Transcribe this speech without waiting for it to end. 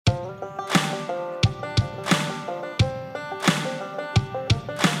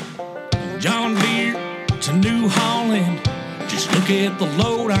through hauling. Just look at the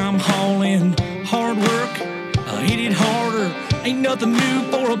load I'm hauling. Hard work, I hit it harder. Ain't nothing new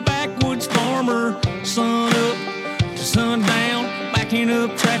for a backwoods farmer. Sun up to sundown, backing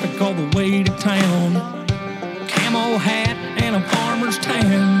up traffic all the way to town. Camo hat and a farmer's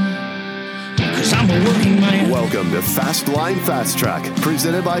tan, 'cause I'm a working man. Welcome to Fastline Fast Track,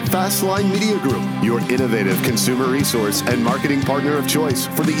 presented by Fastline Media Group, your innovative consumer resource and marketing partner of choice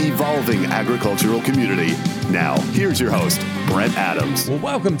for the evolving agricultural community. Now, here's your host, Brent Adams. Well,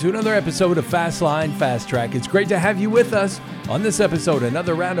 welcome to another episode of Fastline Fast Track. It's great to have you with us. On this episode,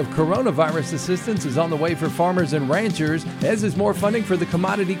 another round of coronavirus assistance is on the way for farmers and ranchers, as is more funding for the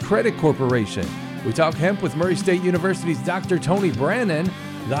Commodity Credit Corporation. We talk hemp with Murray State University's Dr. Tony Brannon.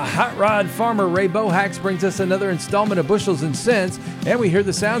 The Hot Rod farmer Ray Bohax brings us another installment of Bushels and Cents, and we hear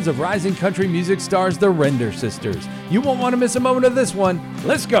the sounds of rising country music stars, the Render Sisters. You won't want to miss a moment of this one.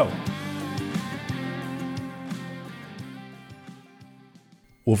 Let's go.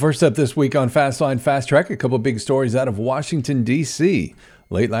 Well, first up this week on Fastline Fast Track, a couple big stories out of Washington, D.C.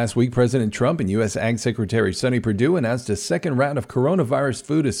 Late last week, President Trump and U.S. Ag Secretary Sonny Perdue announced a second round of coronavirus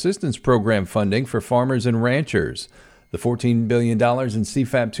food assistance program funding for farmers and ranchers. The $14 billion in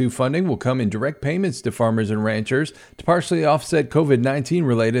CFAP2 funding will come in direct payments to farmers and ranchers to partially offset COVID-19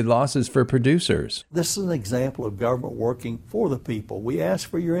 related losses for producers. This is an example of government working for the people. We asked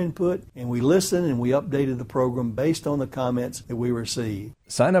for your input, and we listened, and we updated the program based on the comments that we received.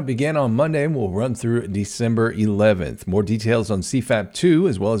 Sign up began on Monday and will run through December 11th. More details on CFAP2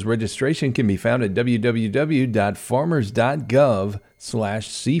 as well as registration can be found at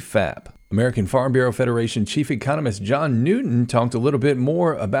www.farmers.gov/CFAP. American Farm Bureau Federation Chief Economist John Newton talked a little bit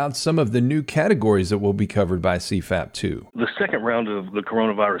more about some of the new categories that will be covered by CFAP2. The second round of the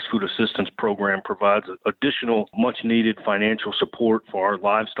Coronavirus Food Assistance Program provides additional much-needed financial support for our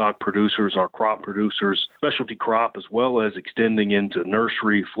livestock producers, our crop producers, specialty crop, as well as extending into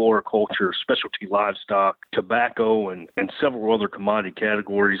nursery, floriculture, specialty livestock, tobacco, and several other commodity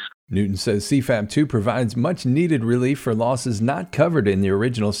categories. Newton says CFAP2 provides much-needed relief for losses not covered in the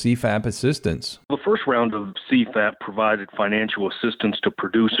original CFAP assistance. The first round of CFAP provided financial assistance to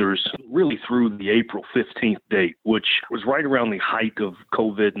producers really through the April 15th date, which was right around the height of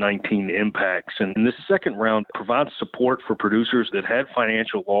COVID-19 impacts. And this second round provides support for producers that had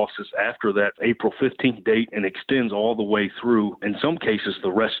financial losses after that April 15th date and extends all the way through, in some cases,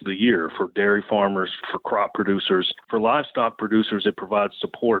 the rest of the year for dairy farmers, for crop producers. For livestock producers, it provides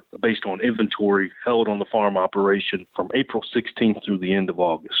support based on inventory held on the farm operation from April 16th through the end of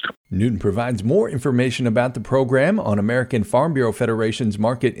August. Newton provides more information about the program on American Farm Bureau Federation's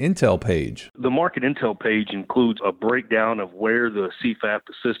Market Intel page. The Market Intel page includes a breakdown of where the CFAP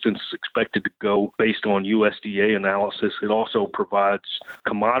assistance is expected to go based on USDA analysis. It also provides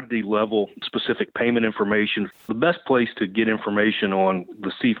commodity level specific payment information. The best place to get information on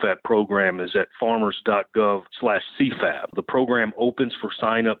the CFAP program is at farmers.gov/CFAP. The program opens for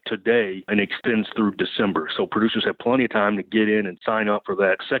sign up today and extends through December. So producers have plenty of time to get in and sign up for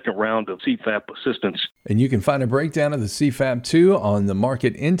that second round of CFAP assistance. And you can find a breakdown of the CFAP2 on the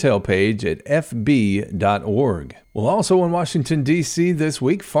Market Intel page at fb.org. Well, also in Washington, D.C. this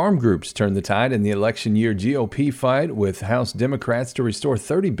week, farm groups turned the tide in the election year GOP fight with House Democrats to restore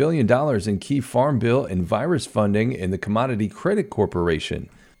 $30 billion in key farm bill and virus funding in the Commodity Credit Corporation.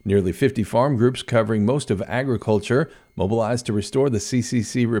 Nearly 50 farm groups covering most of agriculture mobilized to restore the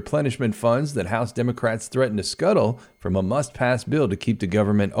CCC replenishment funds that House Democrats threatened to scuttle from a must-pass bill to keep the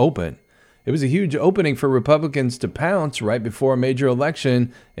government open. It was a huge opening for Republicans to pounce right before a major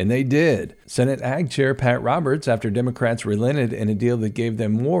election, and they did. Senate Ag Chair Pat Roberts, after Democrats relented in a deal that gave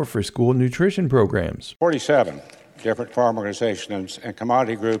them more for school nutrition programs. 47 different farm organizations and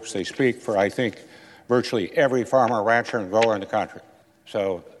commodity groups. They speak for, I think, virtually every farmer, rancher, and grower in the country.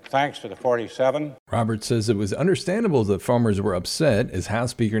 So thanks to the 47. Roberts says it was understandable that farmers were upset as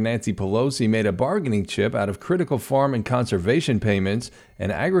House Speaker Nancy Pelosi made a bargaining chip out of critical farm and conservation payments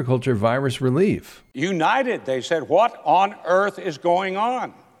and agriculture virus relief. United, they said, what on earth is going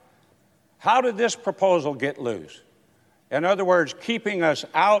on? How did this proposal get loose? In other words, keeping us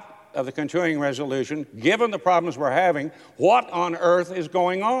out of the continuing resolution, given the problems we're having, what on earth is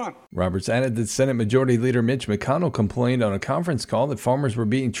going on? Roberts added that Senate Majority Leader Mitch McConnell complained on a conference call that farmers were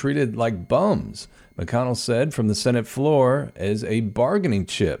being treated like bums. McConnell said from the Senate floor as a bargaining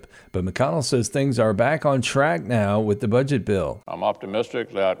chip, but McConnell says things are back on track now with the budget bill. I'm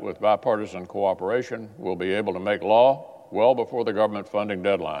optimistic that with bipartisan cooperation, we'll be able to make law well before the government funding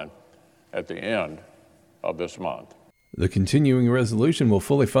deadline at the end of this month. The continuing resolution will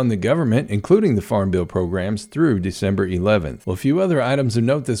fully fund the government, including the Farm Bill programs, through December 11th. Well, a few other items of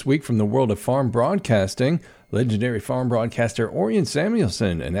note this week from the world of farm broadcasting. Legendary farm broadcaster Orion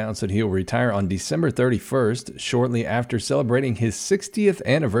Samuelson announced that he'll retire on December 31st, shortly after celebrating his 60th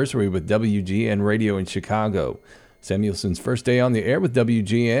anniversary with WGN Radio in Chicago. Samuelson's first day on the air with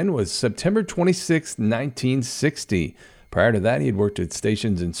WGN was September 26, 1960. Prior to that, he had worked at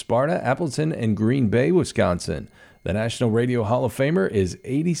stations in Sparta, Appleton, and Green Bay, Wisconsin. The National Radio Hall of Famer is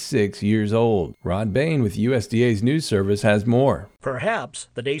 86 years old. Rod Bain with USDA's news service has more. Perhaps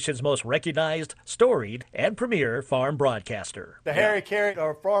the nation's most recognized, storied, and premier farm broadcaster. The Harry Carey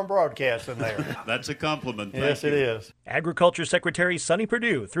or farm broadcasting there. That's a compliment. Yes, it is. Agriculture Secretary Sonny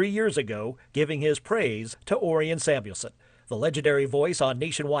Perdue 3 years ago giving his praise to Orion Samuelson. The legendary voice on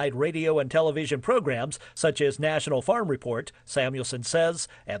nationwide radio and television programs such as National Farm Report, Samuelson says,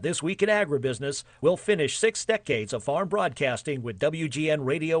 and This Week in Agribusiness will finish 6 decades of farm broadcasting with WGN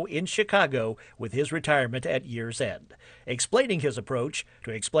Radio in Chicago with his retirement at year's end. Explaining his approach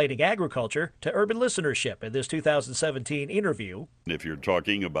to explaining agriculture to urban listenership in this 2017 interview. If you're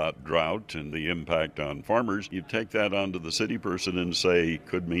talking about drought and the impact on farmers, you take that onto the city person and say,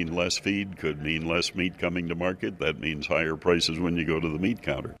 could mean less feed, could mean less meat coming to market. That means higher prices when you go to the meat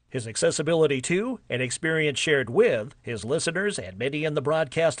counter. His accessibility to and experience shared with his listeners and many in the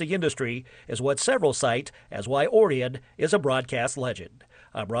broadcasting industry is what several cite as why Orion is a broadcast legend.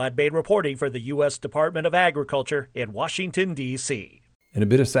 I'm Rod Bain reporting for the U.S. Department of Agriculture in Washington, D.C. And a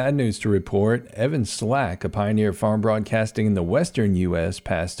bit of sad news to report. Evan Slack, a pioneer of farm broadcasting in the western U.S.,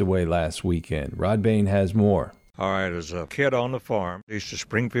 passed away last weekend. Rod Bain has more. All right, as a kid on the farm, east of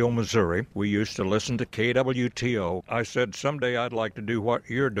Springfield, Missouri, we used to listen to KWTO. I said, someday I'd like to do what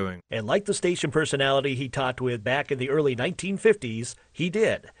you're doing. And like the station personality he talked with back in the early 1950s, he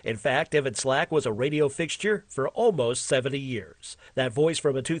did. In fact, Evan Slack was a radio fixture for almost 70 years. That voice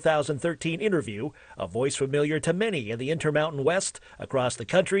from a 2013 interview, a voice familiar to many in the Intermountain West, across the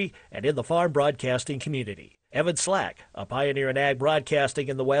country, and in the farm broadcasting community. Evan Slack, a pioneer in ag broadcasting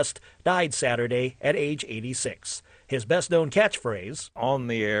in the West, died Saturday at age 86. His best-known catchphrase, on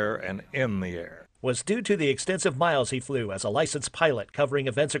the air and in the air, was due to the extensive miles he flew as a licensed pilot covering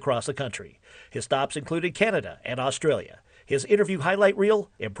events across the country. His stops included Canada and Australia. His interview highlight reel,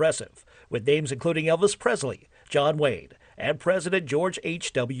 impressive, with names including Elvis Presley, John Wayne, and President George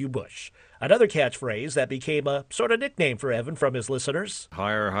H.W. Bush. Another catchphrase that became a sort of nickname for Evan from his listeners,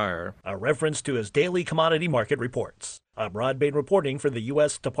 higher, higher, a reference to his daily commodity market reports. I'm Rod Bain reporting for the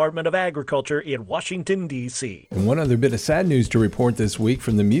U.S. Department of Agriculture in Washington, D.C. And one other bit of sad news to report this week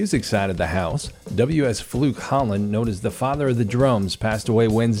from the music side of the house. W.S. Fluke Holland, known as the father of the drums, passed away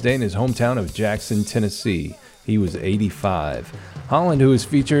Wednesday in his hometown of Jackson, Tennessee. He was 85. Holland, who is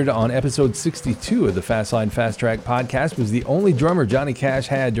featured on episode 62 of the Fastline Fast Track podcast, was the only drummer Johnny Cash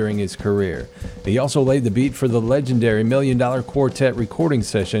had during his career. He also laid the beat for the legendary $1 Million Quartet recording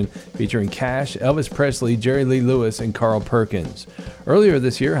session featuring Cash, Elvis Presley, Jerry Lee Lewis, and Carl Perkins. Earlier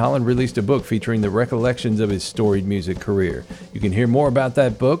this year, Holland released a book featuring the recollections of his storied music career. You can hear more about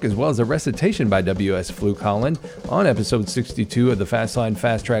that book, as well as a recitation by W.S. Fluke Holland, on episode 62 of the Fastline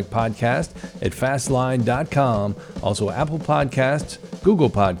Fast Track podcast at fastline.com. Also Apple Podcasts, Google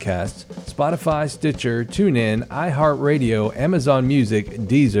Podcasts, Spotify, Stitcher, TuneIn, iHeartRadio, Amazon Music,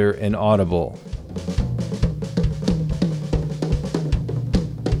 Deezer, and Audible.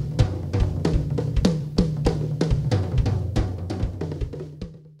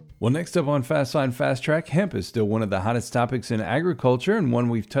 Well, next up on Fastline Fast Track, hemp is still one of the hottest topics in agriculture and one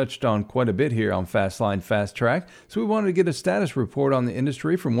we've touched on quite a bit here on Fastline Fast Track. So we wanted to get a status report on the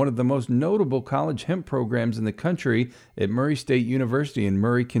industry from one of the most notable college hemp programs in the country at Murray State University in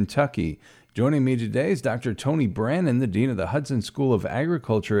Murray, Kentucky. Joining me today is Dr. Tony Brannon, the Dean of the Hudson School of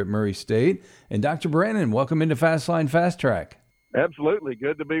Agriculture at Murray State. And Dr. Brannon, welcome into Fastline Fast Track. Absolutely.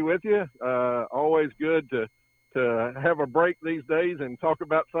 Good to be with you. Always good to have a break these days and talk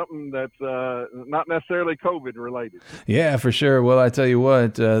about something that's not necessarily COVID related. Yeah, for sure. Well, I tell you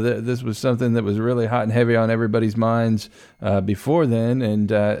what, this was something that was really hot and heavy on everybody's minds before then.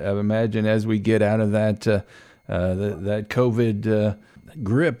 And I imagine as we get out of that COVID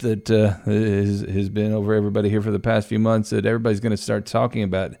grip that has been over everybody here for the past few months, that everybody's going to start talking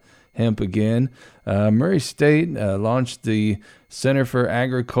about hemp again. Murray State launched the Center for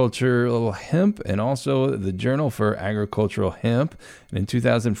Agricultural Hemp and also the Journal for Agricultural Hemp. And in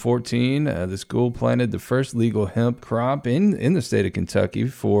 2014, the school planted the first legal hemp crop in the state of Kentucky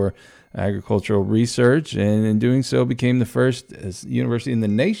for agricultural research, and in doing so became the first university in the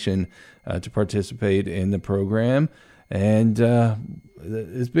nation to participate in the program. And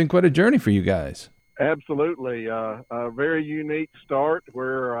it's been quite a journey for you guys. Absolutely. A very unique start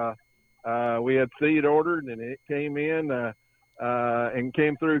where we had seed ordered and it came in and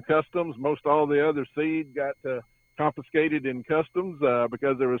came through customs. Most all the other seed got confiscated in customs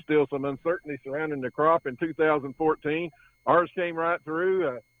because there was still some uncertainty surrounding the crop in 2014. Ours came right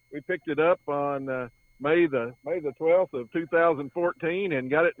through. We picked it up on May the 12th of 2014 and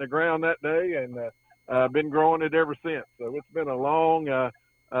got it in the ground that day, and been growing it ever since. So it's been a long,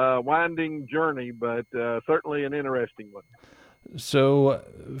 winding journey, but certainly an interesting one. So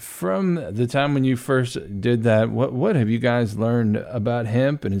from the time when you first did that, what have you guys learned about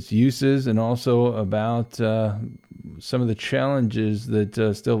hemp and its uses, and also about some of the challenges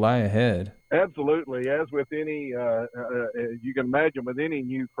that still lie ahead? Absolutely. As with any, you can imagine with any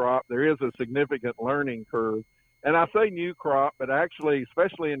new crop, there is a significant learning curve. And I say new crop, but actually,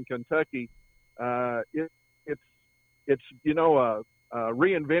 especially in Kentucky, it's a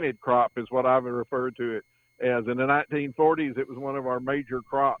reinvented crop is what I've referred to it as. In the 1940s, it was one of our major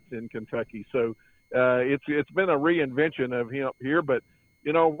crops in Kentucky. So it's been a reinvention of hemp here. But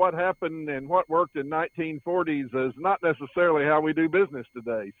what happened and what worked in 1940s is not necessarily how we do business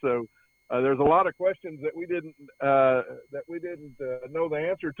today. So there's a lot of questions that we didn't know the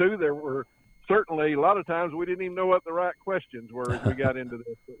answer to. There were certainly a lot of times we didn't even know what the right questions were as we got into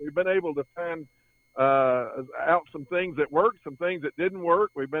this. But we've been able to find out some things that worked, some things that didn't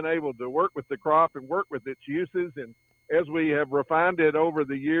work. We've been able to work with the crop and work with its uses, and as we have refined it over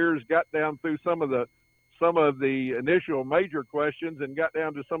the years, got down through some of the initial major questions and got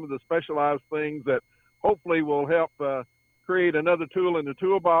down to some of the specialized things that hopefully will help create another tool in the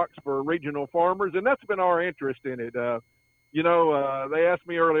toolbox for regional farmers. And that's been our interest in it. They asked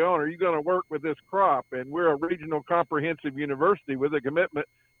me early on, are you going to work with this crop? And we're a regional comprehensive university with a commitment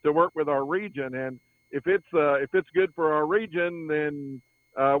to work with our region. And if it's good for our region, then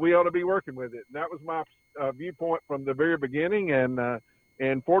we ought to be working with it. And that was my viewpoint from the very beginning.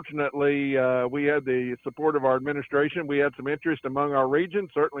 And fortunately, we had the support of our administration. We had some interest among our region,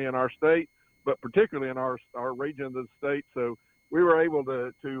 certainly in our state, but particularly in our region of the state. So we were able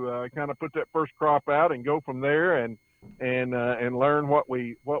to kind of put that first crop out and go from there and learn what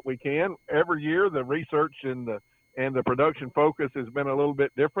we can. Every year, the research and the production focus has been a little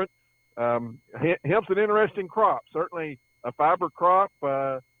bit different. Hemp's an interesting crop, certainly a fiber crop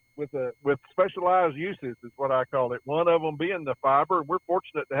with specialized uses is what I call it. One of them being the fiber. We're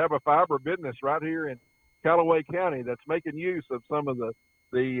fortunate to have a fiber business right here in Callaway County that's making use of some of the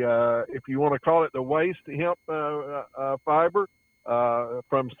if you want to call it the waste hemp fiber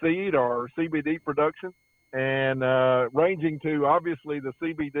from seed or CBD production, and ranging to obviously the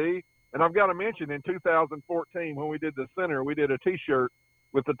CBD. And I've got to mention in 2014 when we did the center, we did a T-shirt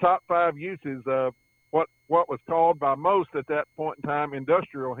with the top 5 uses of what was called by most at that point in time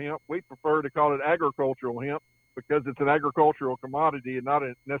industrial hemp. We prefer to call it agricultural hemp because it's an agricultural commodity and not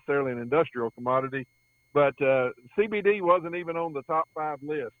necessarily an industrial commodity. But CBD wasn't even on the top 5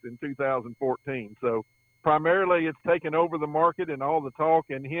 list in 2014. So primarily it's taken over the market and all the talk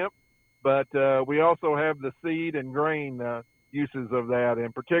in hemp, but we also have the seed and grain uses of that,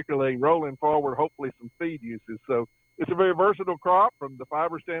 and particularly rolling forward, hopefully some feed uses. So it's a very versatile crop from the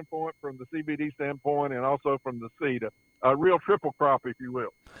fiber standpoint, from the CBD standpoint, and also from the seed. A real triple crop, if you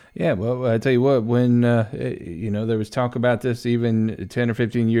will. Yeah, well, I tell you what, when there was talk about this even 10 or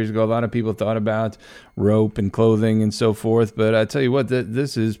 15 years ago, a lot of people thought about rope and clothing and so forth. But I tell you what,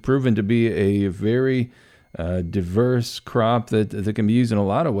 this is proven to be a very diverse crop that can be used in a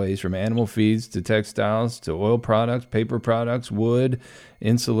lot of ways, from animal feeds to textiles to oil products, paper products, wood,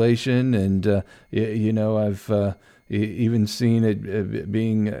 insulation, and I've even seen it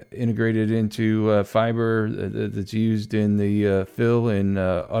being integrated into fiber that's used in the fill in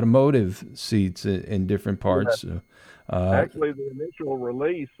automotive seats in different parts. Yeah. Actually, the initial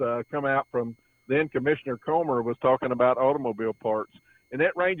release come out from then Commissioner Comer was talking about automobile parts, and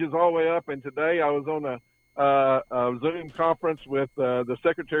that ranges all the way up. And today I was on a Zoom conference with the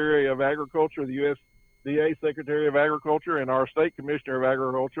Secretary of Agriculture, the USDA Secretary of Agriculture, and our State Commissioner of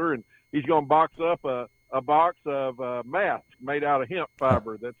Agriculture, and he's going to box up a box of masks made out of hemp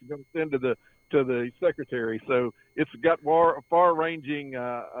fiber that's going to send to the Secretary. So it's got far-ranging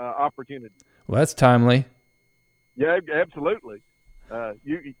opportunity. Well, that's timely. Yeah, absolutely.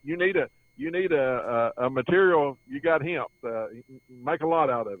 You need a material. You got hemp. Make a lot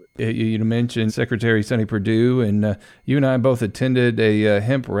out of it. You mentioned Secretary Sonny Perdue, and you and I both attended a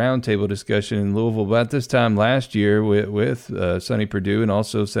hemp roundtable discussion in Louisville about this time last year with Sonny Perdue and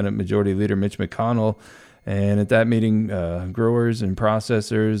also Senate Majority Leader Mitch McConnell. And at that meeting, growers and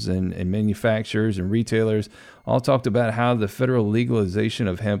processors and manufacturers and retailers all talked about how the federal legalization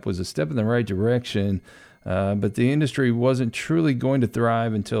of hemp was a step in the right direction, but the industry wasn't truly going to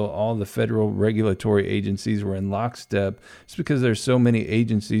thrive until all the federal regulatory agencies were in lockstep. It's because there's so many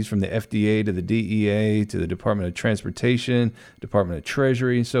agencies, from the FDA to the DEA to the Department of Transportation, Department of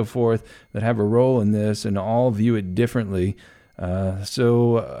Treasury, and so forth, that have a role in this and all view it differently.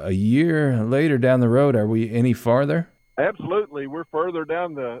 So a year later down the road, are we any farther? Absolutely. We're further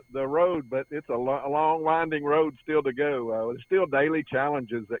down the road, but it's a long, winding road still to go. There's still daily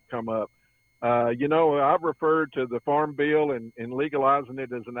challenges that come up. I've referred to the Farm Bill and legalizing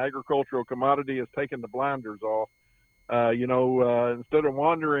it as an agricultural commodity as taking the blinders off. Instead of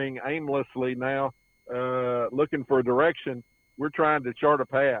wandering aimlessly now, looking for direction, we're trying to chart a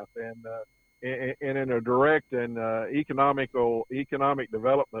path and in a direct and economic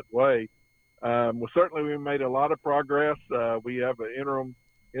development way. Certainly we made a lot of progress. We have interim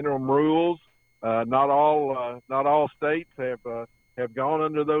rules. Not all states have gone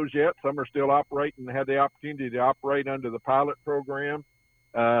under those yet. Some are still operating, had the opportunity to operate under the pilot program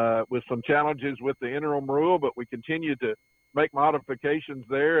with some challenges with the interim rule, but we continue to make modifications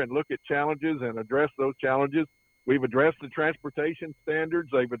there and look at challenges and address those challenges. We've addressed the transportation standards.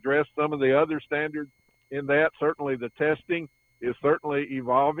 They've addressed some of the other standards in that. Certainly the testing is certainly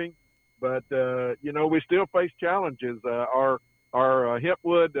evolving, but, we still face challenges. Our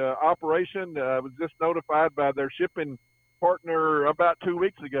Hempwood operation was just notified by their shipping partner about 2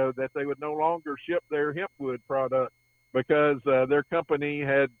 weeks ago that they would no longer ship their hempwood product because their company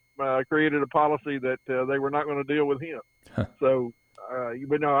had created a policy that they were not going to deal with hemp. So,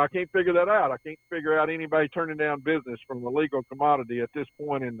 I can't figure that out. I can't figure out anybody turning down business from the legal commodity at this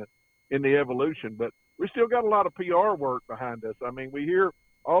point in the evolution. But we still got a lot of PR work behind us. I mean, we hear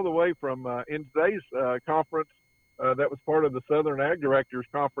all the way from in today's conference that was part of the Southern Ag Directors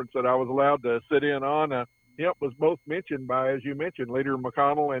Conference that I was allowed to sit in on. Hemp was both mentioned by, as you mentioned, Leader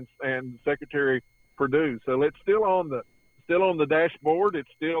McConnell and Secretary Perdue. So it's still on the dashboard. It's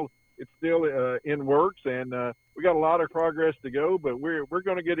still in works, and we got a lot of progress to go, but we're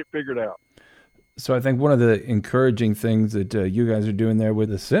going to get it figured out. So I think one of the encouraging things that you guys are doing there with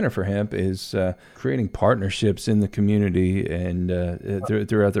the Center for Hemp is creating partnerships in the community and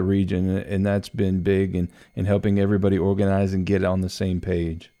throughout the region, and that's been big in helping everybody organize and get on the same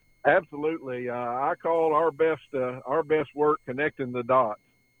page. Absolutely. I call our best work connecting the dots.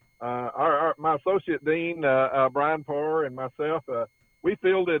 My associate dean, Brian Parr, and myself, we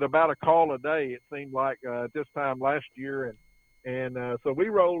fielded about a call a day, it seemed like, at this time last year. And so we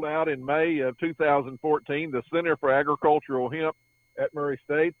rolled out in May of 2014 the Center for Agricultural Hemp at Murray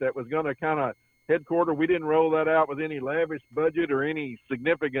State that was going to kind of headquarter. We didn't roll that out with any lavish budget or any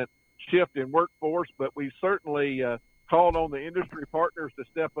significant shift in workforce, but we certainly called on the industry partners to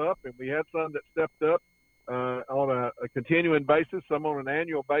step up, and we had some that stepped up on a continuing basis, some on an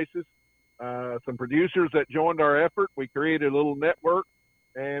annual basis. Some producers that joined our effort. We created a little network,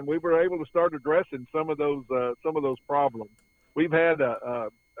 and we were able to start addressing some of those problems. We've had a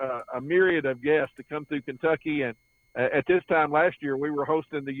myriad of guests to come through Kentucky, and at this time last year, we were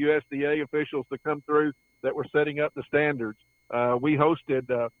hosting the USDA officials to come through that were setting up the standards. We hosted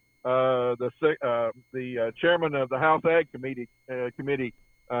the chairman of the House Ag Committee,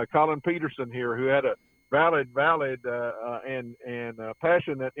 Colin Peterson here, who had a valid and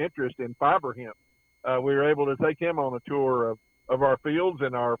passionate interest in fiber hemp. We were able to take him on a tour of our fields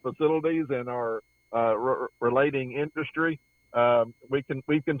and our facilities and our relating industry.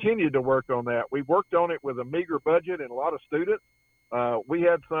 We've continued to work on that. We've worked on it with a meager budget and a lot of students. We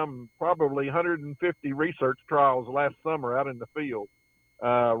had probably 150 research trials last summer out in the field,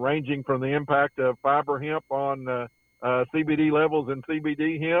 ranging from the impact of fiber hemp on CBD levels in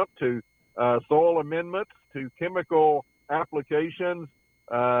CBD hemp to soil amendments, to chemical applications,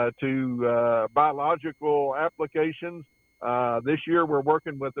 to biological applications. This year we're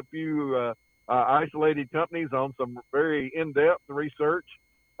working with a few isolated companies on some very in-depth research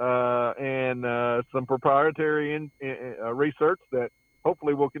and some proprietary research that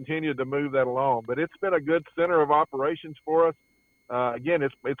hopefully will continue to move that along. But it's been a good center of operations for us. Again,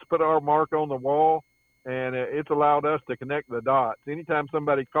 it's put our mark on the wall, and it's allowed us to connect the dots. Anytime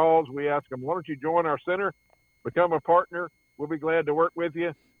somebody calls, we ask them, why don't you join our center, become a partner? We'll be glad to work with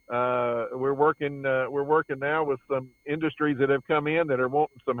you. We're working now with some industries that have come in that are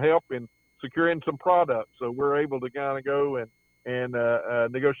wanting some help in securing some products. So we're able to kind of go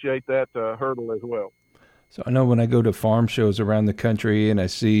and negotiate that hurdle as well. So I know when I go to farm shows around the country and I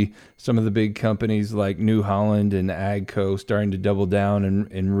see some of the big companies like New Holland and AGCO starting to double down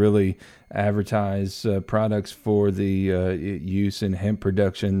and really advertise products for the use in hemp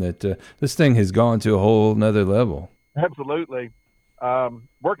production, that this thing has gone to a whole nother level. Absolutely.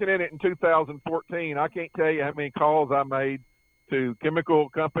 Working in it in 2014, I can't tell you how many calls I made to chemical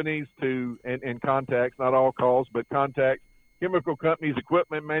companies and contacts, not all calls, but contacts, chemical companies,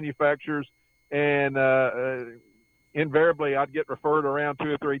 equipment manufacturers, and invariably I'd get referred around 2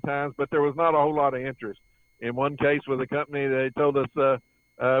 or 3 times, but there was not a whole lot of interest. In one case with a company, they told us,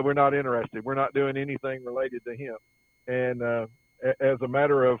 we're not interested. We're not doing anything related to hemp. And as a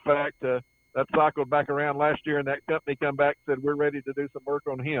matter of fact, that cycled back around last year, and that company come back and said, we're ready to do some work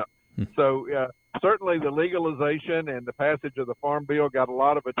on hemp. So certainly the legalization and the passage of the Farm Bill got a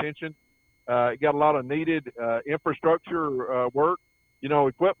lot of attention. It got a lot of needed infrastructure work. You know,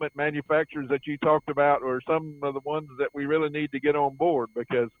 equipment manufacturers that you talked about are some of the ones that we really need to get on board,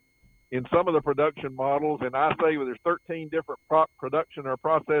 because in some of the production models, and I say there's 13 different production or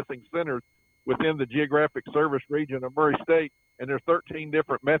processing centers within the geographic service region of Murray State, and there's 13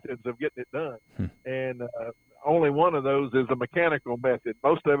 different methods of getting it done. And only one of those is a mechanical method.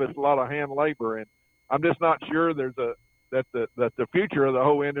 Most of it's a lot of hand labor, and I'm just not sure that the future of the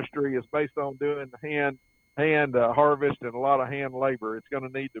whole industry is based on doing hand harvest and a lot of hand labor. It's going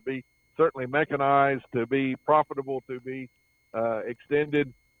to need to be certainly mechanized to be profitable, to be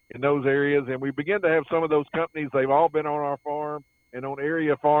extended in those areas. And we begin to have some of those companies. They've all been on our farm and on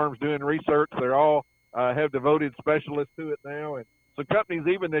area farms doing research. They're all have devoted specialists to it now, and some companies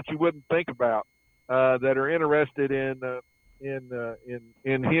even that you wouldn't think about that are interested in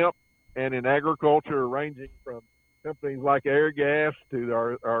hemp and in agriculture, ranging from companies like Airgas to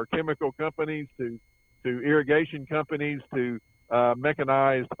our chemical companies to irrigation companies to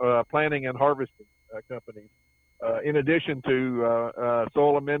mechanized planting and harvesting companies. In addition to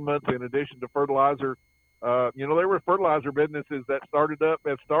soil amendments, in addition to fertilizer, there were fertilizer businesses that started up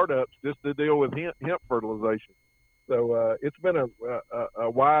as startups just to deal with hemp fertilization. So it's been a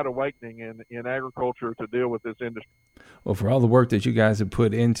wide awakening in agriculture to deal with this industry. Well, for all the work that you guys have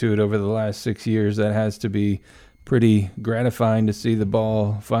put into it over the last 6 years, that has to be pretty gratifying to see the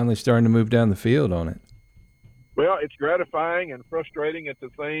ball finally starting to move down the field on it. Well, it's gratifying and frustrating at the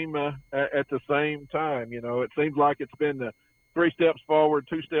same time. You know, it seems like it's been 3 steps forward,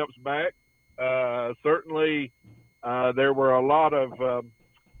 2 steps back. Certainly, there were a lot of,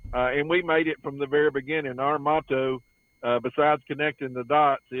 and we made it from the very beginning. Our motto, besides connecting the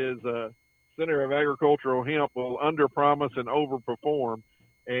dots, is Center of Agricultural Hemp will under-promise and over-perform.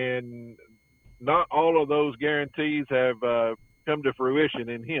 And not all of those guarantees have come to fruition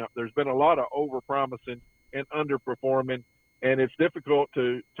in hemp. There's been a lot of over-promising and underperforming, and it's difficult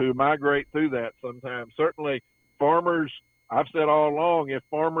to migrate through that sometimes. Certainly, farmers, I've said all along, if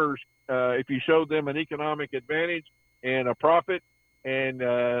farmers, if you showed them an economic advantage and a profit, and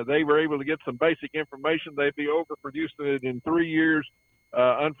they were able to get some basic information, they'd be overproducing it in 3 years.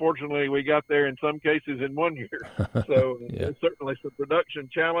 Unfortunately, we got there in some cases in 1 year. So There's certainly some production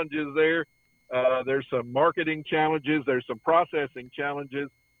challenges there. There's some marketing challenges. There's some processing challenges.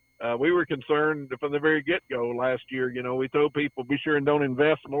 We were concerned from the very get-go last year. You know, we told people, be sure and don't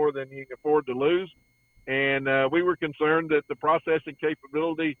invest more than you can afford to lose. And we were concerned that the processing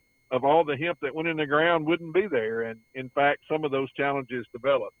capability of all the hemp that went in the ground wouldn't be there. And in fact, some of those challenges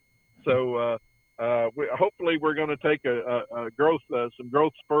developed. So hopefully we're going to take some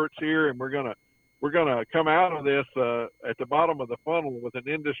growth spurts here, and we're going to come out of this at the bottom of the funnel with an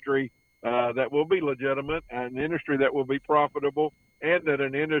industry that will be legitimate, and an industry that will be profitable, and that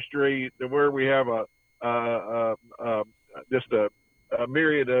an industry where we have just a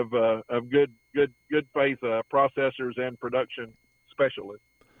myriad of good faith processors and production specialists.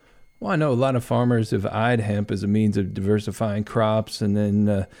 Well, I know a lot of farmers have eyed hemp as a means of diversifying crops, and then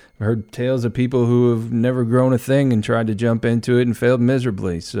I've heard tales of people who have never grown a thing and tried to jump into it and failed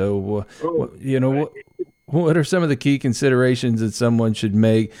miserably. So, what are some of the key considerations that someone should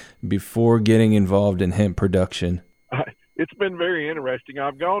make before getting involved in hemp production? It's been very interesting.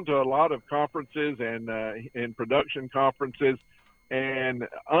 I've gone to a lot of conferences and production conferences, and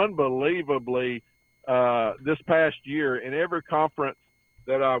unbelievably, this past year, in every conference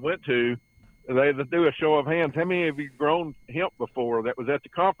that I went to, they do a show of hands. How many of you grown hemp before? That was at the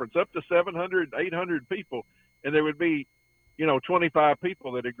conference, up to 700, 800 people, and there would be 25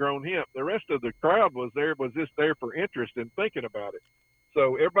 people that had grown hemp. The rest of the crowd was just there for interest in thinking about it.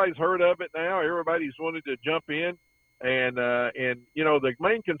 So everybody's heard of it now. Everybody's wanted to jump in, and the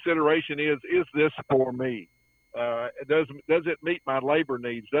main consideration is this for me? Does it meet my labor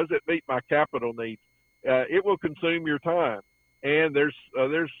needs? Does it meet my capital needs? it will consume your time. And there's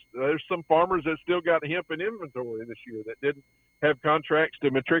some farmers that still got hemp in inventory this year that didn't have contracts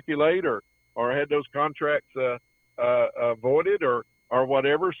to matriculate or had those contracts voided or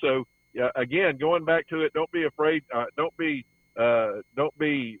whatever. So again, going back to it, don't be afraid. Don't be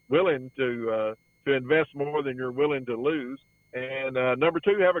willing to invest more than you're willing to lose. And number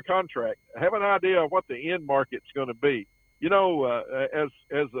two, have a contract. Have an idea of what the end market's going to be. You know, as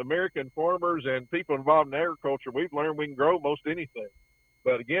American farmers and people involved in agriculture, we've learned we can grow most anything.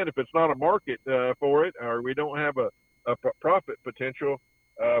 But again, if it's not a market for it, or we don't have a profit potential,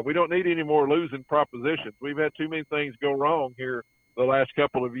 we don't need any more losing propositions. We've had too many things go wrong here the last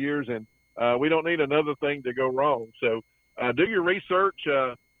couple of years, and we don't need another thing to go wrong. So do your research.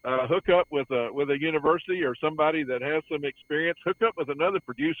 Hook up with a university or somebody that has some experience. Hook up with another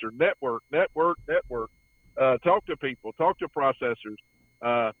producer. Network. Talk to people. Talk to processors.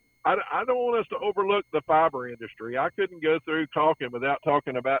 I don't want us to overlook the fiber industry. I couldn't go through talking without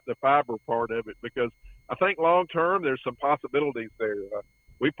talking about the fiber part of it, because I think long term there's some possibilities there.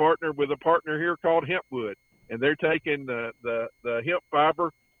 We partnered with a partner here called Hempwood, and they're taking the hemp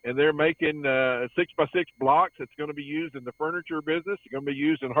fiber and they're making 6x6 blocks. It's going to be used in the furniture business. It's going to be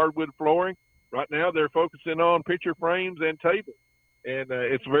used in hardwood flooring. Right now they're focusing on picture frames and tables, and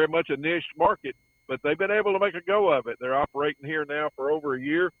it's very much a niche market, but they've been able to make a go of it. They're operating here now for over a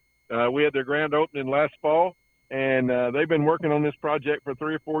year. We had their grand opening last fall, and they've been working on this project for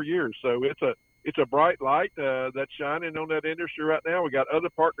 3 or 4 years. So it's a bright light that's shining on that industry right now. We got other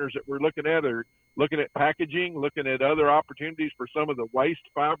partners that we're looking at, are looking at packaging, looking at other opportunities for some of the waste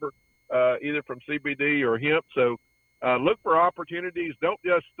fiber, either from CBD or hemp. So look for opportunities. Don't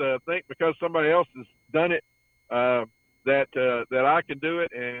just think because somebody else has done it that I can do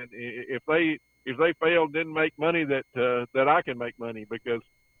it, and if they failed and didn't make money, that I can make money, because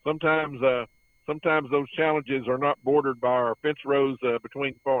sometimes those challenges are not bordered by our fence rows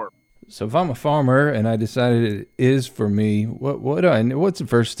between farms. So if I'm a farmer and I decided it is for me, what's the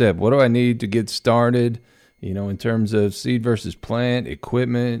first step? What do I need to get started, in terms of seed versus plant,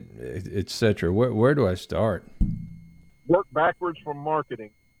 equipment, et cetera? Where do I start? Work backwards from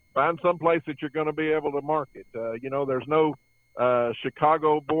marketing. Find some place that you're going to be able to market. There's no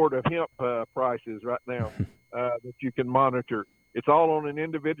Chicago Board of Hemp prices right now that you can monitor. It's all on an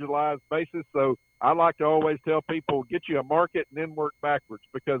individualized basis. So I like to always tell people, get you a market and then work backwards,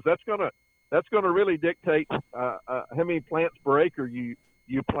 because that's gonna really dictate how many plants per acre you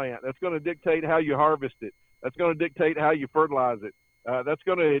plant. That's going to dictate how you harvest it. That's going to dictate how you fertilize it. That's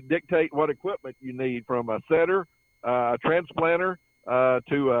going to dictate what equipment you need, from a setter, a transplanter,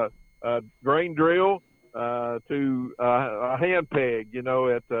 to a grain drill, to a hand peg. It's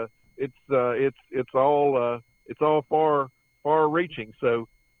all far-reaching. So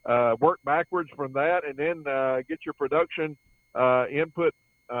work backwards from that, and then get your production input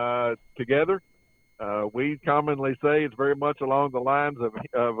together. We commonly say it's very much along the lines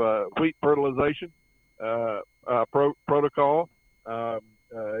of wheat fertilization protocol.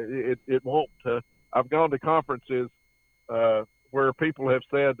 It won't. I've gone to conferences where people have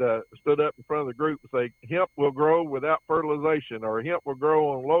said, stood up in front of the group and say, hemp will grow without fertilization, or hemp will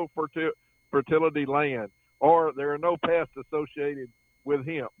grow on low fertility land, or there are no pests associated with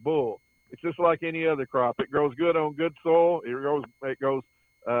hemp. Bull. It's just like any other crop. It grows good on good soil. It grows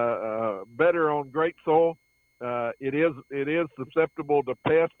better on great soil. It is susceptible to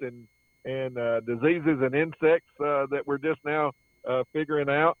pests and diseases and insects that we're just now figuring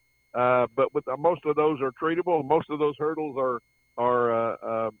out. But with most of those are treatable. Most of those hurdles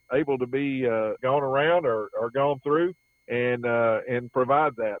are able to be gone around or gone through, and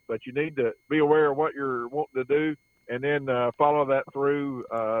provide that. But you need to be aware of what you're wanting to do, and then follow that through.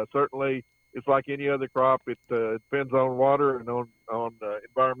 Certainly, it's like any other crop. It depends on water and on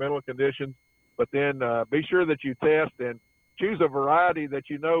environmental conditions. But then be sure that you test and choose a variety that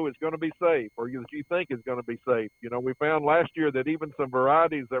you know is going to be safe, or that you think is going to be safe. We found last year that even some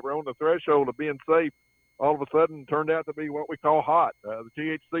varieties that were on the threshold of being safe all of a sudden turned out to be what we call hot. The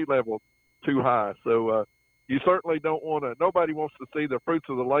THC level too high. So you certainly don't want to. Nobody wants to see the fruits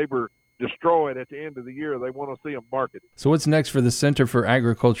of the labor destroyed at the end of the year. They want to see them marketed. So what's next for the Center for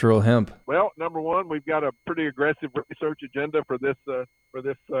Agricultural Hemp? Well, number one, we've got a pretty aggressive research agenda for this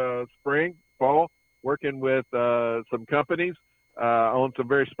spring, fall, working with some companies on some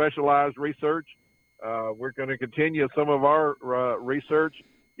very specialized research. We're going to continue some of our research.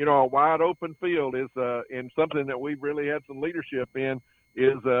 A wide open field is in something that we've really had some leadership in,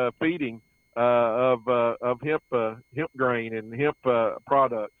 is feeding of hemp grain and hemp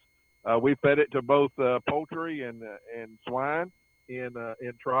products. We fed it to both poultry and swine in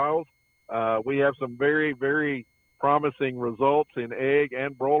trials. We have some very, very promising results in egg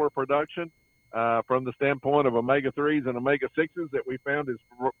and broiler production from the standpoint of omega-3s and omega-6s that we found is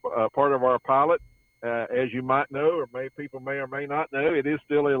part of our pilot. As you might know, or people may or may not know, it is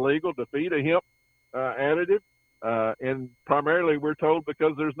still illegal to feed a hemp additive. And primarily we're told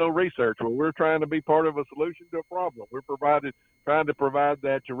because there's no research. Well, we're trying to be part of a solution to a problem. We're trying to provide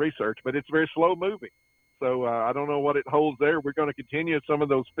that to research, but it's very slow moving. So I don't know what it holds there. We're going to continue some of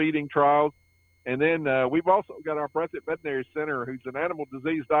those feeding trials. And then we've also got our Prescott Veterinary Center, who's an animal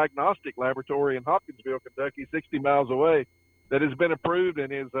disease diagnostic laboratory in Hopkinsville, Kentucky, 60 miles away, that has been approved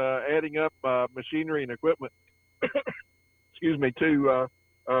and is adding up machinery and equipment, to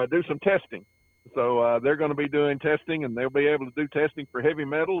do some testing. So they're going to be doing testing, and they'll be able to do testing for heavy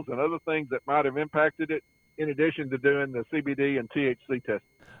metals and other things that might have impacted it, in addition to doing the CBD and THC testing.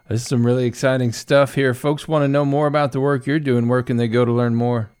 This is some really exciting stuff here. Folks want to know more about the work you're doing. Where can they go to learn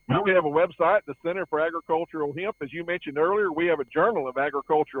more? Well, we have a website, the Center for Agricultural Hemp. As you mentioned earlier, we have a Journal of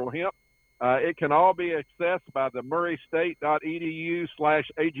Agricultural Hemp. It can all be accessed by the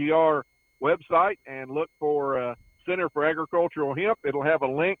murraystate.edu/AGR website, and look for Center for Agricultural Hemp. It'll have a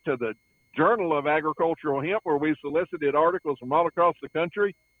link to the Journal of Agricultural Hemp, where we've solicited articles from all across the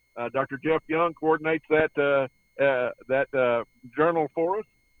country. Dr. Jeff Young coordinates that journal for us,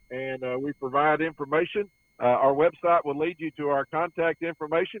 and we provide information. Our website will lead you to our contact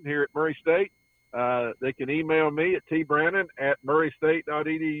information here at Murray State. They can email me at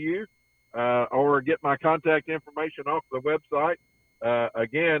tbrannon@murraystate.edu or get my contact information off the website.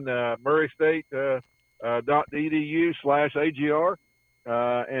 Again, murraystate.edu/AGR.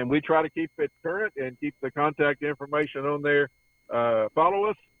 And we try to keep it current and keep the contact information on there. Follow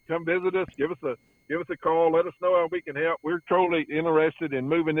us, come visit us, give us a call, let us know how we can help. We're totally interested in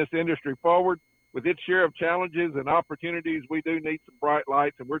moving this industry forward. With its share of challenges and opportunities, we do need some bright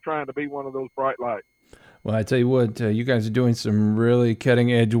lights, and we're trying to be one of those bright lights. Well, I tell you what, you guys are doing some really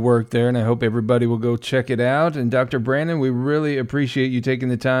cutting-edge work there, and I hope everybody will go check it out. And Dr. Brannon, we really appreciate you taking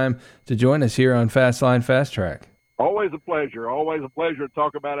the time to join us here on Fastline Fast Track. Always a pleasure. Always a pleasure to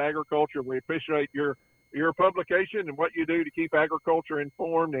talk about agriculture. We appreciate your publication and what you do to keep agriculture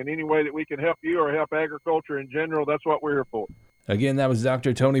informed, and any way that we can help you or help agriculture in general, that's what we're here for. Again, that was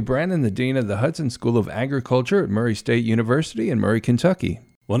Dr. Tony Brannon, the Dean of the Hudson School of Agriculture at Murray State University in Murray, Kentucky.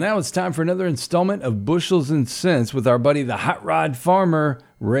 Well, now it's time for another installment of Bushels and Cents with our buddy, the hot rod farmer,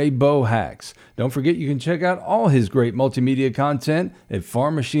 Ray Bohacz. Don't forget you can check out all his great multimedia content at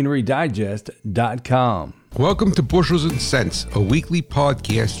farmmachinerydigest.com. Welcome to Bushels and Cents, a weekly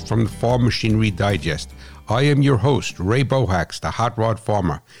podcast from the Farm Machinery Digest. I am your host, Ray Bohacz, the hot rod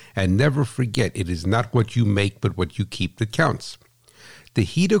farmer. And never forget, it is not what you make, but what you keep that counts. The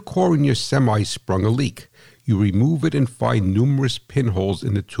heater core in your semi sprung a leak. You remove it and find numerous pinholes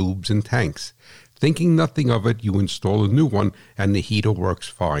in the tubes and tanks. Thinking nothing of it, you install a new one and the heater works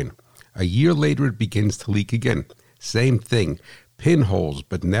fine. A year later, it begins to leak again. Same thing, pinholes,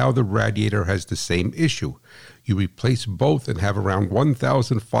 but now the radiator has the same issue. You replace both and have around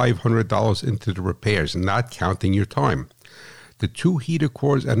 $1,500 into the repairs, not counting your time. The two heater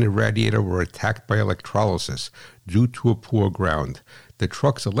cores and the radiator were attacked by electrolysis due to a poor ground. The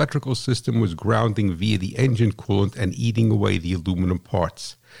truck's electrical system was grounding via the engine coolant and eating away the aluminum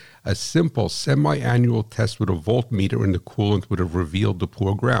parts. A simple semi-annual test with a voltmeter in the coolant would have revealed the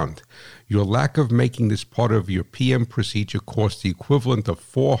poor ground. Your lack of making this part of your PM procedure cost the equivalent of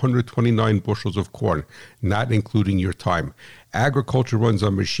 429 bushels of corn, not including your time. Agriculture runs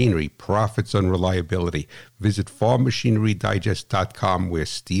on machinery, profits on reliability. Visit farmmachinerydigest.com, where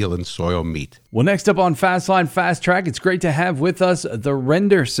steel and soil meet. Well, next up on Fastline Fast Track, it's great to have with us the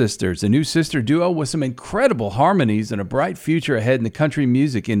Render Sisters, a new sister duo with some incredible harmonies and a bright future ahead in the country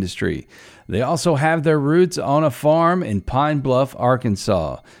music industry. They also have their roots on a farm in Pine Bluff,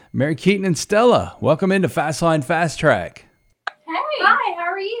 Arkansas. Mary Keaton and Stella, welcome into Fastline Fast Track. Hey. Hi,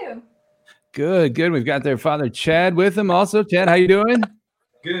 how are you? Good. We've got their father, Chad, with them also. Chad, how you doing?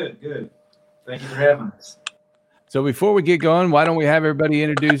 Good. Thank you for having us. So before we get going, why don't we have everybody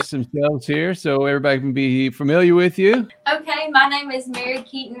introduce themselves here so everybody can be familiar with you? Okay, my name is Mary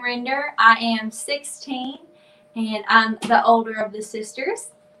Keaton Render. I am 16, and I'm the older of the sisters.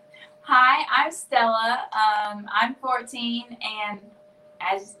 Hi, I'm Stella. I'm 14, and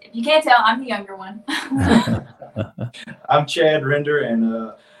as if you can't tell, I'm the younger one. I'm Chad Render,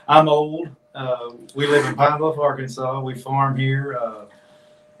 and I'm old. We live in Pine Bluff, Arkansas. We farm here,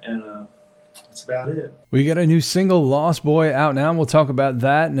 and that's about it. We got a new single, Lost Boy, out now, and we'll talk about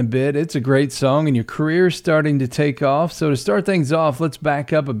that in a bit. It's a great song, and your career's starting to take off. So to start things off, let's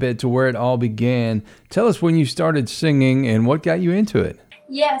back up a bit to where it all began. Tell us when you started singing and what got you into it.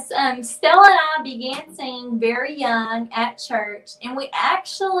 Yes, Stella and I began singing very young at church, and we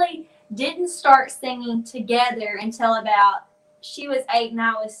actually didn't start singing together until she was 8 and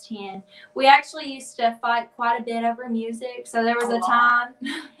I was 10. We actually used to fight quite a bit over music, so there was a time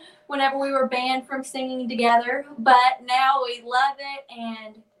whenever we were banned from singing together, but now we love it,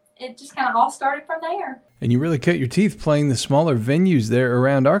 and it just kind of all started from there. And you really cut your teeth playing the smaller venues there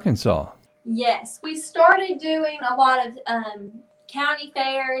around Arkansas. Yes, we started doing a lot of county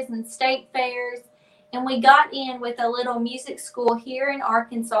fairs and state fairs, and we got in with a little music school here in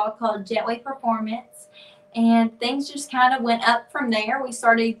Arkansas called Jetway Performance, and things just kind of went up from there. We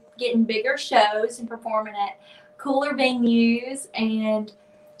started getting bigger shows and performing at cooler venues, and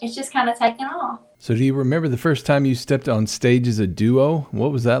it's just kind of taken off. So do you remember the first time you stepped on stage as a duo?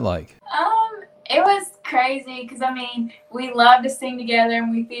 What was that like? It was crazy because, we love to sing together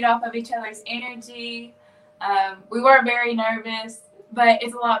and we feed off of each other's energy. We were very nervous, but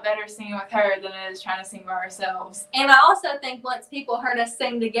it's a lot better singing with her than it is trying to sing by ourselves. And I also think once people heard us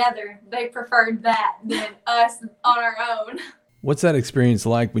sing together, they preferred that than us on our own. What's that experience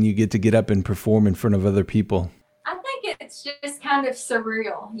like when you get up and perform in front of other people? I think it's just kind of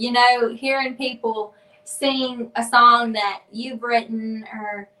surreal, hearing people sing a song that you've written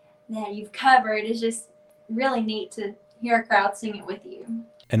or that you've covered is just really neat to hear a crowd sing it with you.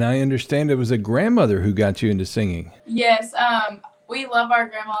 And I understand it was a grandmother who got you into singing. Yes, we love our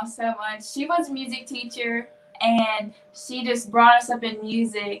grandma so much. She was a music teacher, and she just brought us up in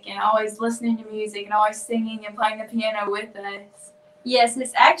music and always listening to music and always singing and playing the piano with us. Yes,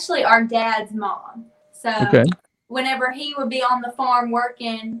 it's actually our dad's mom. So whenever he would be on the farm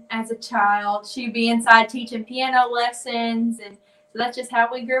working as a child, she'd be inside teaching piano lessons, and so that's just how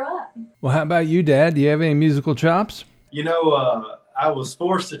we grew up. Well, how about you, Dad? Do you have any musical chops? I was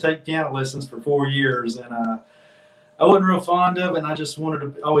forced to take piano lessons for 4 years, and I wasn't real fond of it, and I just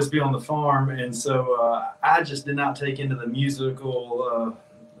wanted to always be on the farm, and so I just did not take into the musical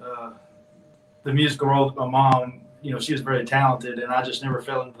role that my mom, she was very talented, and I just never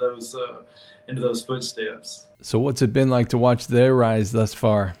fell into those footsteps. So what's it been like to watch their rise thus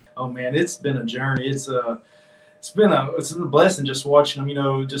far? Oh man, it's been a journey. It's been a blessing just watching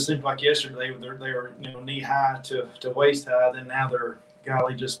them. Just seemed like yesterday they were knee high to waist high. Then now they're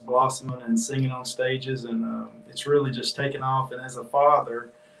just blossoming and singing on stages, and it's really just taken off. And as a father,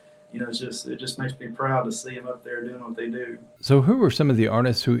 it just makes me proud to see them up there doing what they do. So who were some of the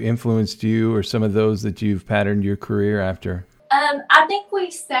artists who influenced you, or some of those that you've patterned your career after? I think we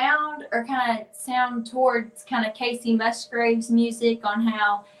sound towards kind of Casey Musgrave's music on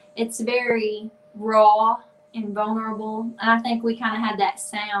how it's very raw and vulnerable, and I think we kind of had that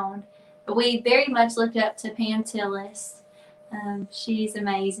sound. But we very much looked up to Pam Tillis. She's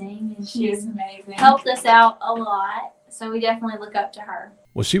amazing, and she's helped us out a lot, so we definitely look up to her.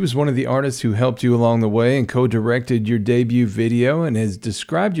 Well, she was one of the artists who helped you along the way and co-directed your debut video, and has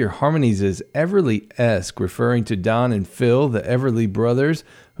described your harmonies as Everly-esque, referring to Don and Phil, the Everly brothers,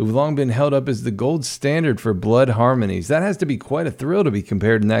 who've long been held up as the gold standard for blood harmonies. That has to be quite a thrill to be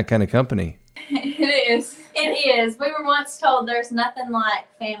compared in that kind of company. It is. It is. We were once told there's nothing like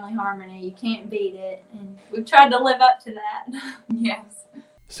family harmony. You can't beat it. And we've tried to live up to that. Yes.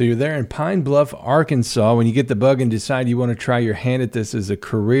 So you're there in Pine Bluff, Arkansas, when you get the bug and decide you want to try your hand at this as a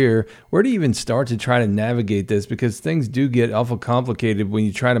career. Where do you even start to try to navigate this? Because things do get awful complicated when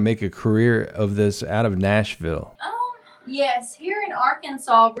you try to make a career of this out of Nashville. Yes. Here in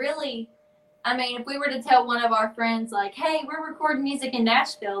Arkansas, really, if we were to tell one of our friends, like, hey, we're recording music in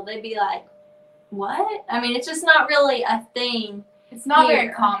Nashville, they'd be like, what? It's just not really a thing. It's not here.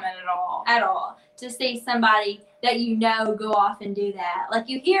 very common at all. At all. To see somebody that go off and do that. Like,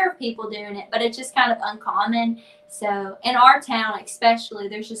 you hear of people doing it, but it's just kind of uncommon. So in our town especially,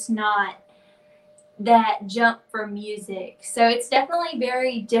 there's just not that jump for music. So it's definitely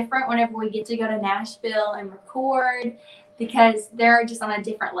very different whenever we get to go to Nashville and record, because they're just on a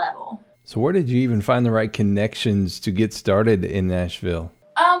different level. So where did you even find the right connections to get started in Nashville?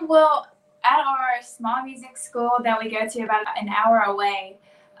 Well, at our small music school that we go to about an hour away,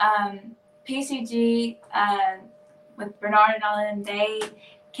 PCG with Bernard and all of them, they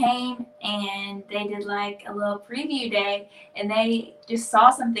came and they did like a little preview day, and they just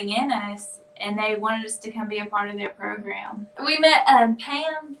saw something in us, and they wanted us to come be a part of their program. We met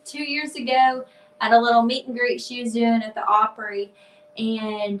Pam 2 years ago at a little meet and greet she was doing at the Opry,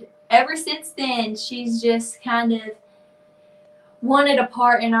 and ever since then she's just kind of wanted a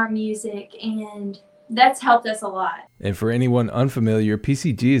part in our music, and that's helped us a lot. And for anyone unfamiliar,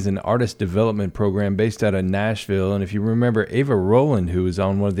 PCG is an artist development program based out of Nashville. And if you remember, Ava Rowland, who was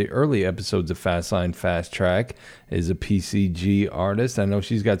on one of the early episodes of Fastline Fast Track, is a PCG artist. I know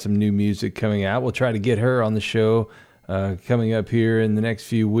she's got some new music coming out. We'll try to get her on the show coming up here in the next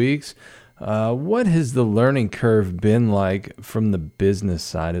few weeks. What has the learning curve been like from the business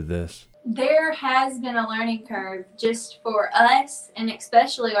side of this? There has been a learning curve just for us, and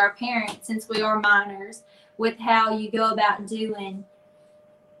especially our parents, since we are minors, with how you go about doing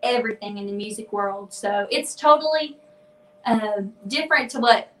everything in the music world. So it's totally different to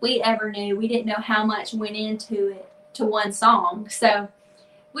what we ever knew. We didn't know how much went into it to one song. So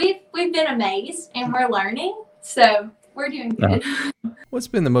we've been amazed, and we're learning. So we're doing good. What's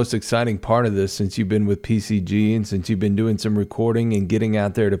been the most exciting part of this since you've been with PCG and since you've been doing some recording and getting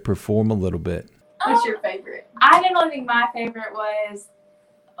out there to perform a little bit? What's your favorite? I definitely think my favorite was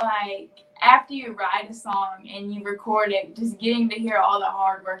like after you write a song and you record it, just getting to hear all the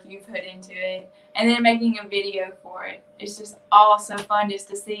hard work you put into it and then making a video for it. It's just all so fun just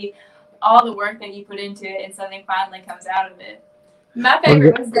to see all the work that you put into it and something finally comes out of it. My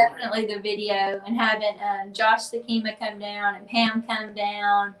favorite was definitely the video and having Josh Sakima come down and Pam come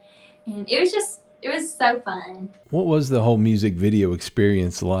down. And it was so fun. What was the whole music video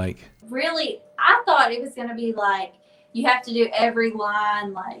experience like? Really, I thought it was going to be like you have to do every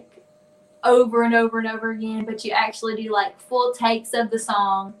line like over and over and over again, but you actually do like full takes of the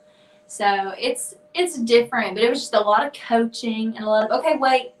song. So it's different, but it was just a lot of coaching and a lot of, okay,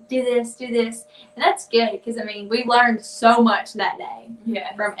 wait, do this. And that's good because, I mean, we learned so much that day.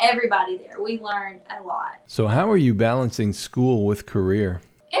 Yeah. From everybody there. We learned a lot. So how are you balancing school with career?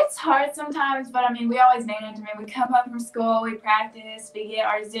 It's hard sometimes, but I mean, we always manage. I mean, we come home from school, we practice, we get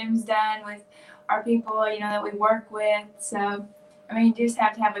our Zooms done with our people, you know, that we work with. So, I mean, you just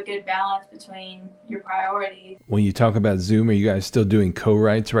have to have a good balance between your priorities. When you talk about Zoom, are you guys still doing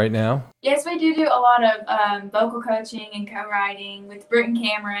co-writes right now? Yes, we do a lot of vocal coaching and co-writing with Britton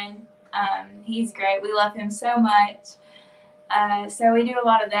Cameron. He's great. We love him so much. So we do a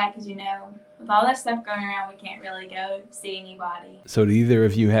lot of that because, you know, with all that stuff going around, we can't really go see anybody. So do either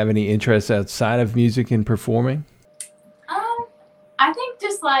of you have any interests outside of music and performing? I think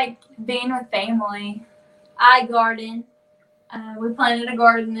just like being with family. I garden. We planted a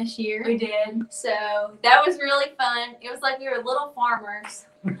garden this year. We did. So that was really fun. It was like we were little farmers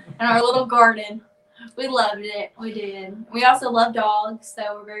in our little garden. We loved it. We did. We also love dogs,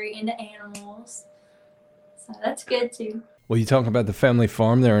 so we're very into animals. So that's good too. Well, you talk about the family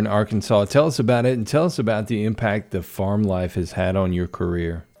farm there in Arkansas. Tell us about it and tell us about the impact the farm life has had on your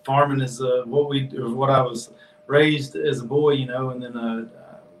career. Farming is what I was raised as a boy, you know, and then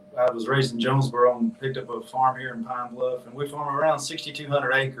I was raised in Jonesboro and picked up a farm here in Pine Bluff, and we farm around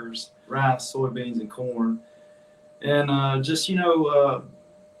 6,200 acres, rice, soybeans, and corn. And just, you know,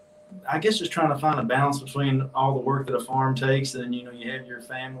 I guess just trying to find a balance between all the work that a farm takes, and, you know, you have your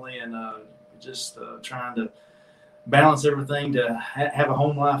family, and just trying to balance everything to have a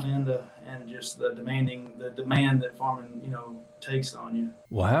home life and just the demand that farming, you know, takes on you.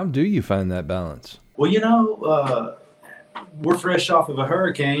 Well, how do you find that balance? Well, you know, we're fresh off of a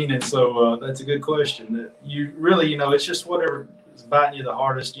hurricane, and so that's a good question. That you really, you know, it's just whatever is biting you the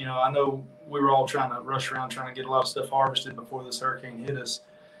hardest. You know, I know we were all trying to rush around trying to get a lot of stuff harvested before this hurricane hit us.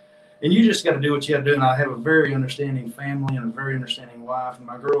 And you just got to do what you got to do. And I have a very understanding family and a very understanding wife. And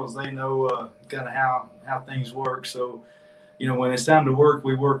my girls, they know kind of how things work. So, you know, when it's time to work,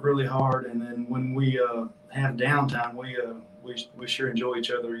 we work really hard. And then when we have downtime, we sure enjoy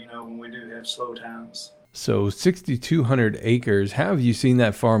each other, you know, when we do have slow times. So 6,200 acres, how have you seen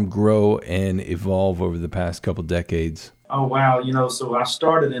that farm grow and evolve over the past couple decades? Oh, wow. You know, so I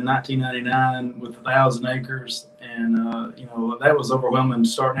started in 1999 with 1,000 acres, and, you know, that was overwhelming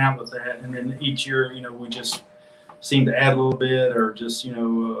starting out with that. And then each year, you know, we just seem to add a little bit or just, you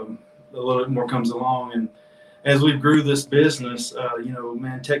know, a little bit more comes along. And as we grew this business, you know,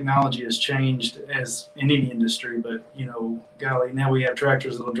 man, technology has changed as in any industry, but, you know, golly, now we have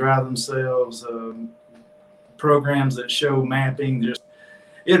tractors that'll drive themselves, programs that show mapping. Just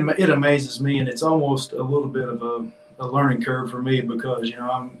it amazes me, and it's almost a little bit of a learning curve for me because, you know,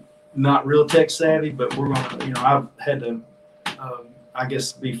 I'm not real tech savvy, but we're gonna, you know, I've had to I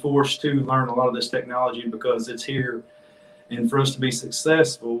guess be forced to learn a lot of this technology because it's here, and for us to be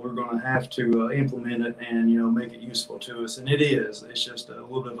successful, we're going to have to implement it and, you know, make it useful to us. And it is. It's just a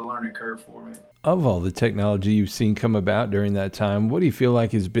little bit of a learning curve for me. Of all the technology you've seen come about during that time, what do you feel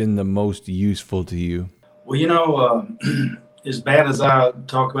like has been the most useful to you? Well, you know, as bad as I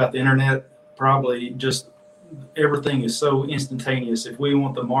talk about the internet, probably just everything is so instantaneous. If we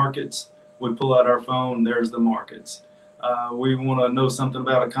want the markets, we pull out our phone, there's the markets. We want to know something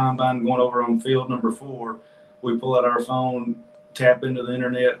about a combine going over on field number 4. We pull out our phone, tap into the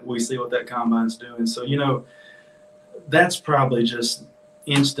internet, we see what that combine's doing. So, that's probably just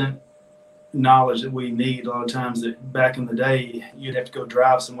instant knowledge that we need. A lot of times that back in the day, you'd have to go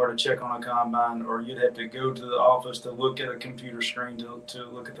drive somewhere to check on a combine, or you'd have to go to the office to look at a computer screen to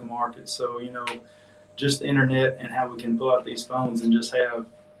look at the market. So, just the internet and how we can pull out these phones and just have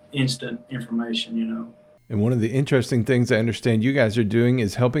instant information, And one of the interesting things I understand you guys are doing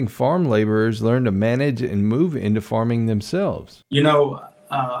is helping farm laborers learn to manage and move into farming themselves.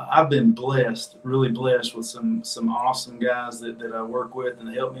 I've been blessed, really blessed with some awesome guys that I work with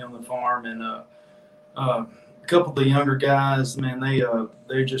and help me on the farm. And a couple of the younger guys, man,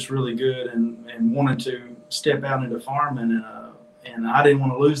 they're just really good and wanted to step out into farming. And I didn't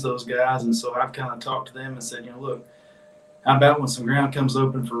want to lose those guys. And so I've kind of talked to them and said, look, how about when some ground comes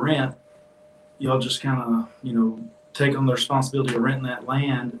open for rent, y'all just kind of, take on the responsibility of renting that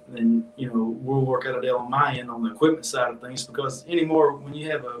land, and, we'll work out a deal on my end on the equipment side of things, because anymore, when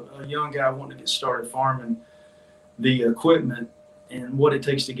you have a young guy wanting to get started farming, the equipment and what it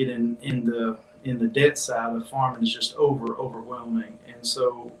takes to get in the debt side of farming is just overwhelming. And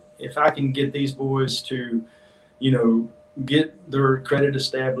so if I can get these boys to, get their credit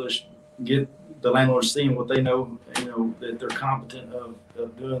established, get the landlords seeing what they know, that they're competent of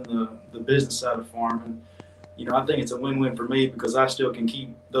doing the business side of farming, I think it's a win-win for me, because I still can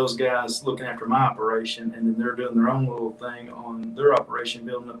keep those guys looking after my operation, and then they're doing their own little thing on their operation,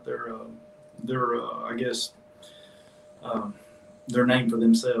 building up their name for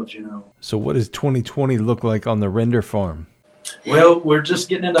themselves, So what does 2020 look like on the Render farm? Well, we're just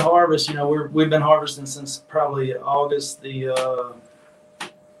getting into harvest. We've been harvesting since probably August the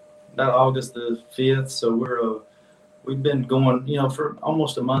 5th. So we've been going, for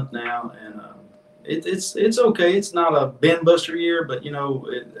almost a month now, and it's okay. It's not a bin buster year, but as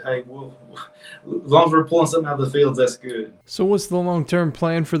long as we're pulling something out of the fields, that's good. So what's the long-term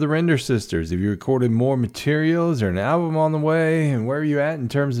plan for the Render Sisters? Have you recorded more materials or an album on the way, and where are you at in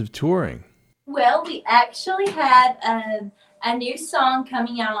terms of touring? Well, we actually have a new song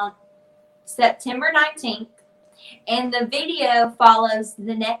coming out on September 19th, and the video follows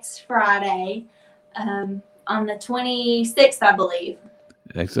the next Friday on the 26th, I believe.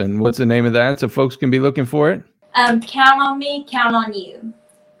 Excellent. What's the name of that so folks can be looking for it? Count on Me, Count on You.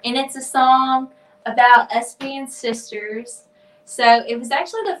 And it's a song about us being sisters. So it was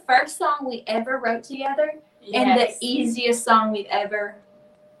actually the first song we ever wrote together, and the easiest song we've ever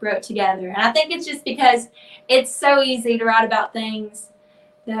wrote together. And I think it's just because it's so easy to write about things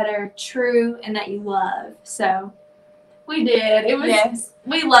that are true and that you love. So we did.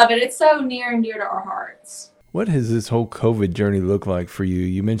 We love it. It's so near and dear to our hearts. What has this whole COVID journey look like for you?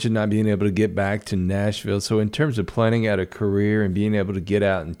 You mentioned not being able to get back to Nashville. So in terms of planning out a career and being able to get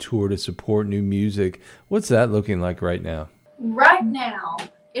out and tour to support new music, what's that looking like right now? Right now,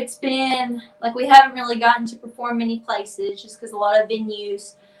 it's been like we haven't really gotten to perform many places just because a lot of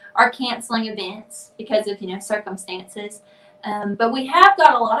venues are canceling events because of, circumstances. But we have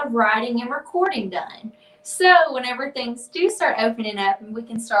got a lot of writing and recording done. So whenever things do start opening up and we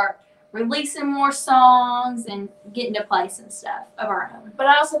can start releasing more songs and getting to place and stuff of our own. But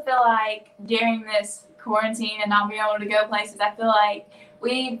I also feel like during this quarantine and not being able to go places, I feel like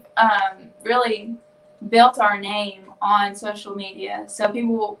we've really built our name on social media, so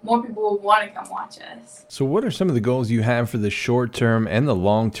more people will want to come watch us. So what are some of the goals you have for the short term and the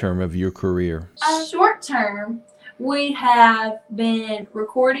long term of your career? Short term, we have been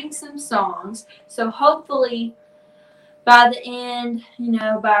recording some songs, so hopefully by the end,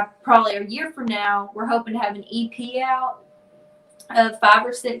 by probably a year from now, we're hoping to have an EP out of 5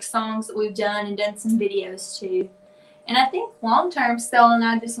 or 6 songs that we've done and done some videos to. And I think long term, Stella and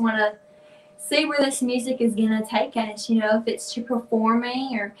I just want to see where this music is going to take us, if it's to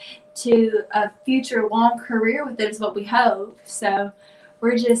performing or to a future long career with it is what we hope. So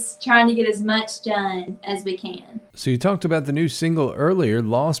we're just trying to get as much done as we can. So you talked about the new single earlier,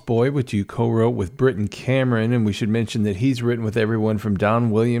 Lost Boy, which you co-wrote with Britton Cameron, and we should mention that he's written with everyone from Don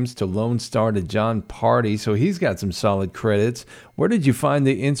Williams to Lone Star to John Party, so he's got some solid credits. Where did you find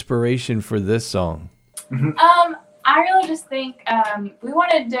the inspiration for this song? I really just think we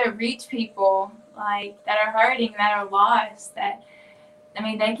wanted to reach people that are hurting, that are lost, that,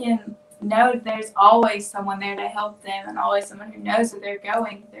 they can know that there's always someone there to help them and always someone who knows what they're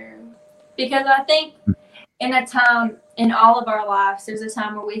going through. Because I think in a time in all of our lives, there's a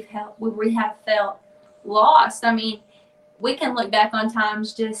time where we have felt lost. We can look back on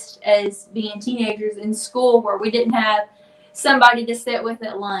times just as being teenagers in school where we didn't have somebody to sit with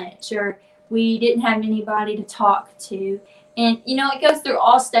at lunch, or We didn't have anybody to talk to. And, you know, it goes through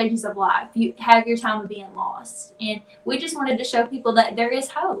all stages of life. You have your time of being lost. And we just wanted to show people that there is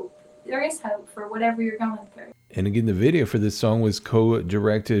hope. There is hope for whatever you're going through. And again, the video for this song was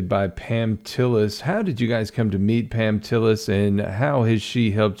co-directed by Pam Tillis. How did you guys come to meet Pam Tillis, and how has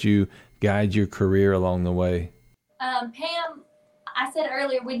she helped you guide your career along the way? Pam, I said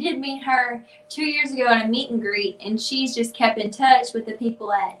earlier, we did meet her 2 years ago at a meet and greet, and she's just kept in touch with the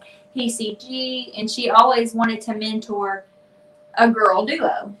people at PCG, and she always wanted to mentor a girl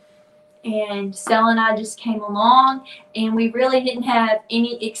duo. And Stella and I just came along, and we really didn't have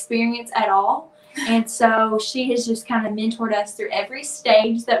any experience at all. And so she has just kind of mentored us through every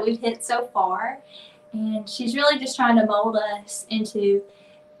stage that we've hit so far. And she's really just trying to mold us into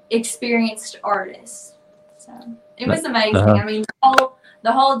experienced artists. So it was amazing. I mean,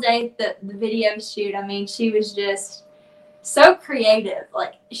 the whole day, the video shoot, I mean, she was just so creative.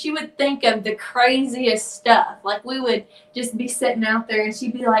 Like, she would think of the craziest stuff. Like, we would just be sitting out there and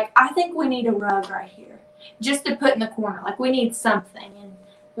she'd be like, I think we need a rug right here just to put in the corner. Like, we need something. And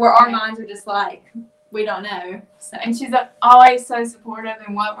where our minds are just like, we don't know. So, and she's always so supportive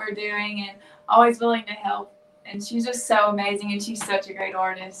in what we're doing and always willing to help. And she's just so amazing, and she's such a great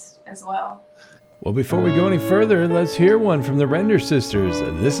artist as well. Well, before we go any further, let's hear one from the Render Sisters.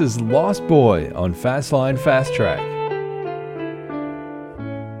 This is Lost Boy on Fastline Fast Track.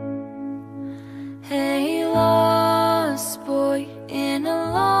 Hey, lost boy in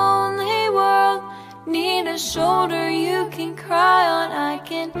a lonely world, need a shoulder you can cry on. I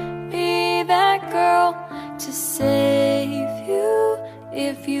can be that girl to save you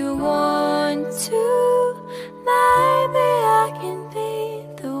if you want to. Maybe I can be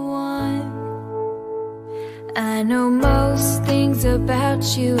the one. I know most things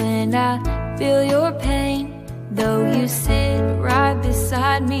about you and I feel your pain. Though you sit right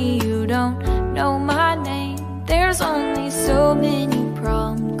beside me, you don't know my name. There's only so many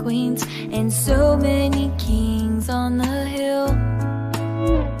prom queens and so many kings on the hill.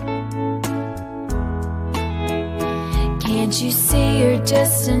 Can't you see you're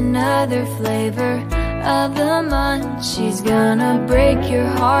just another flavor of the month? She's gonna break your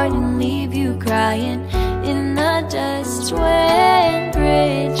heart and leave you crying in the dust. When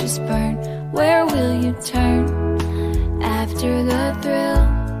bridges burn, where will you turn after the thrill?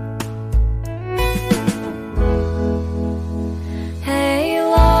 Hey,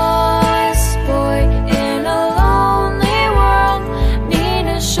 lost boy in a lonely world, need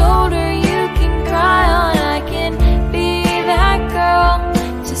a shoulder you can cry on. I can be that girl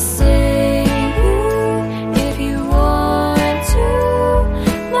to save you if you want to.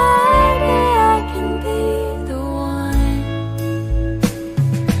 Maybe I can be the one.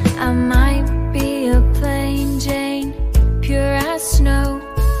 I might be a plain Jane, pure as snow.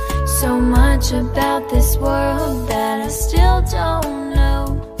 So much about this world that I still don't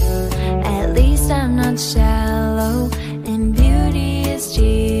know. At least I'm not shallow, and beauty is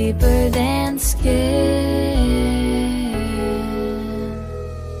cheaper than skin.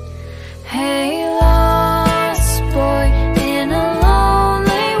 Hey, lost boy in a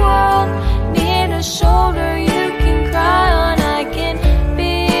lonely world, need a shoulder you can cry on. I can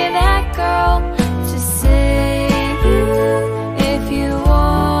be that girl to save you if you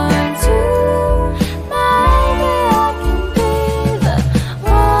want to. Maybe I can be the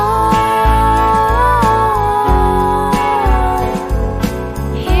one.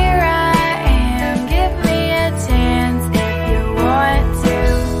 Here I am, give me a chance if you want to.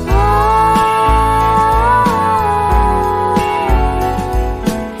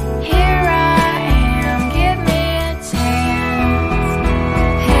 Here I am, give me a chance.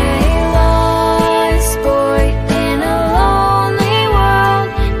 Hey, lost boy in a lonely world,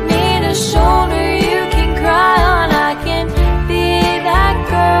 need a shoulder you can cry on. I can be that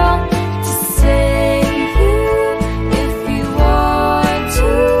girl to save you if you want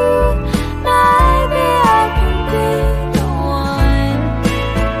to. Maybe I can be the one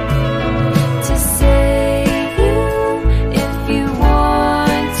to save you if you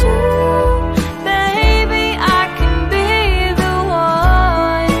want to. Baby, I can be the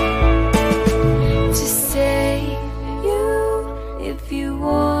one to save you if you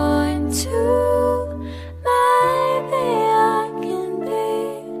want to. Maybe I can be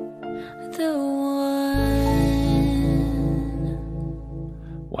the one.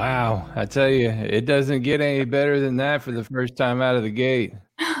 Wow, I tell you, it doesn't get any better than that for the first time out of the gate.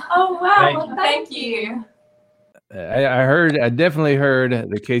 Oh, wow. Well, thank you. I definitely heard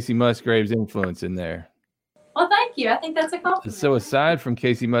the Casey Musgraves influence in there. Well, thank you. I think that's a compliment. So aside from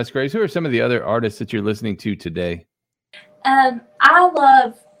Casey Musgraves, who are some of the other artists that you're listening to today? I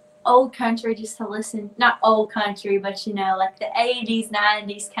love old country just to listen. Not old country, but you know, like the 80s,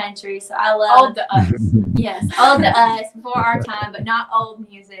 90s country. So I love Old to us. Yes, old to us, before our time, but not old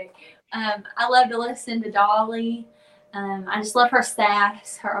music. I love to listen to Dolly. I just love her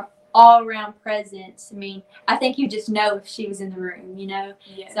sass, her all-around presence. I mean, I think you just know if she was in the room, you know?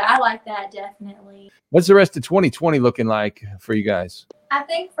 Yes. So I like that, definitely. What's the rest of 2020 looking like for you guys? I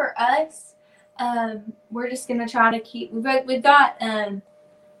think for us, we're just going to try to keep, we've got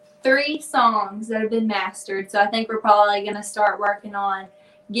 3 songs that have been mastered. So I think we're probably going to start working on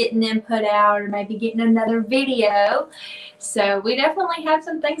getting them put out or maybe getting another video. So we definitely have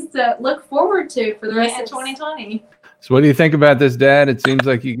some things to look forward to for the rest of 2020. So what do you think about this, Dad? It seems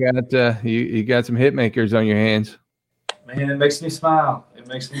like you got you got some hit makers on your hands. Man, it makes me smile. It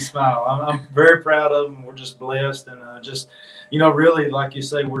makes me smile. I'm very proud of them. We're just blessed, and just, you know, really, like you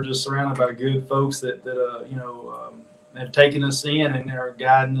say, we're just surrounded by good folks that you know, have taken us in and are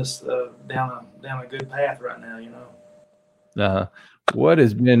guiding us down a good path right now. You know. What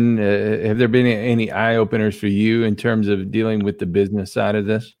has been? Have there been any eye openers for you in terms of dealing with the business side of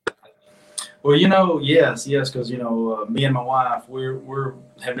this? Well, you know, yes, because, you know, me and my wife,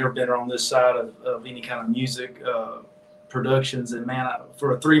 have never been on this side of any kind of music productions. And, man,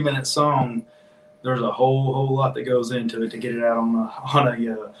 for a 3-minute song, there's a whole lot that goes into it to get it out on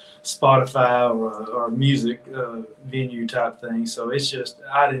a Spotify or music venue type thing. So it's just,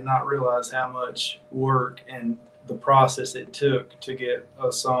 I did not realize how much work and the process it took to get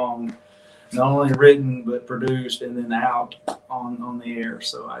a song not only written but produced and then out on the air.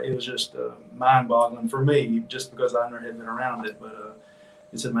 So it was just mind-boggling for me, just because I never had been around it. But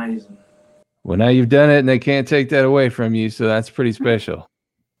it's amazing. Well, now you've done it, and they can't take that away from you. So that's pretty special.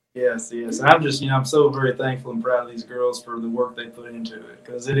 Yes. I'm just, you know, I'm so very thankful and proud of these girls for the work they put into it,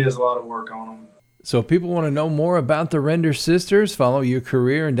 because it is a lot of work on them. So if people want to know more about the Render Sisters, follow your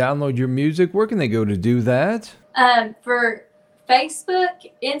career, and download your music, where can they go to do that? For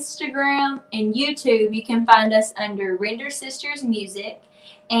Facebook, Instagram, and YouTube, you can find us under Render Sisters Music.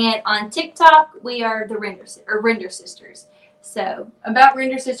 And on TikTok, we are the Render Sisters. So about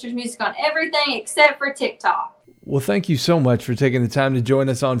Render Sisters Music on everything except for TikTok. Well, thank you so much for taking the time to join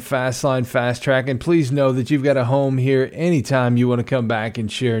us on Fastline Fast Track. And please know that you've got a home here anytime you want to come back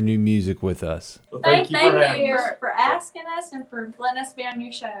and share new music with us. Well, thank you for asking us and for letting us be on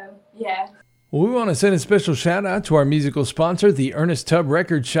your show. Yeah. Well, we want to send a special shout out to our musical sponsor, the Ernest Tubb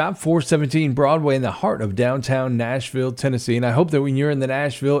Record Shop, 417 Broadway in the heart of downtown Nashville, Tennessee. And I hope that when you're in the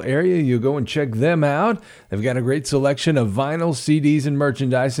Nashville area, you'll go and check them out. They've got a great selection of vinyl, CDs, and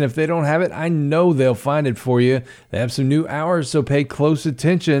merchandise. And if they don't have it, I know they'll find it for you. They have some new hours, so pay close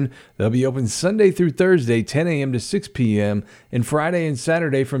attention. They'll be open Sunday through Thursday, 10 a.m. to 6 p.m., and Friday and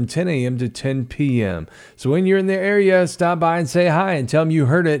Saturday from 10 a.m. to 10 p.m. So when you're in their area, stop by and say hi and tell them you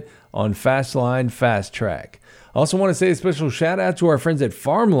heard it on Fastline Fast Track. I also want to say a special shout out to our friends at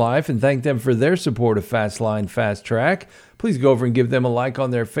Farm Life and thank them for their support of Fastline Fast Track. Please go over and give them a like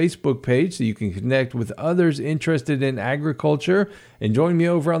on their Facebook page so you can connect with others interested in agriculture. And join me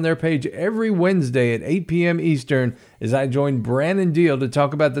over on their page every Wednesday at 8 p.m. Eastern as I join Brandon Deal to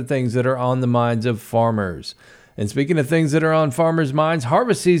talk about the things that are on the minds of farmers. And speaking of things that are on farmers' minds,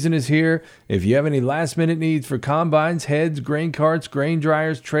 harvest season is here. If you have any last-minute needs for combines, heads, grain carts, grain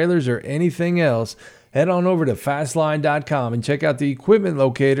dryers, trailers, or anything else, head on over to Fastline.com and check out the equipment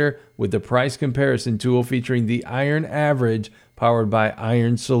locator with the price comparison tool featuring the Iron Average, powered by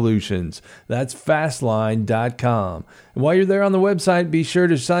Iron Solutions. That's Fastline.com. And while you're there on the website, be sure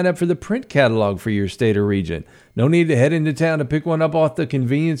to sign up for the print catalog for your state or region. No need to head into town to pick one up off the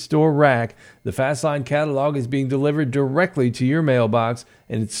convenience store rack. The Fastline catalog is being delivered directly to your mailbox,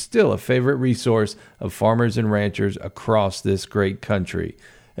 and it's still a favorite resource of farmers and ranchers across this great country.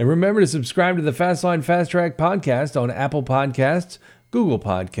 And remember to subscribe to the Fastline Fast Track podcast on Apple Podcasts, Google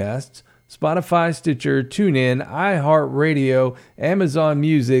Podcasts, Spotify, Stitcher, TuneIn, iHeartRadio, Amazon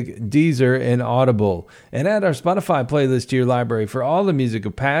Music, Deezer, and Audible. And add our Spotify playlist to your library for all the music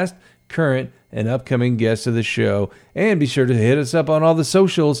of past, current, and upcoming guests of the show. And be sure to hit us up on all the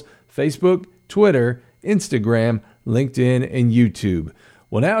socials, Facebook, Twitter, Instagram, LinkedIn, and YouTube.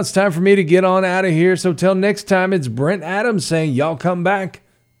 Well, now it's time for me to get on out of here. So till next time, it's Brent Adams saying y'all come back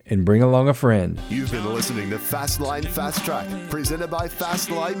and bring along a friend. You've been listening to Fastline Fast Track, presented by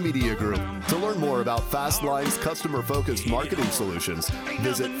Fastline Media Group. To learn more about Fastline's customer-focused marketing solutions,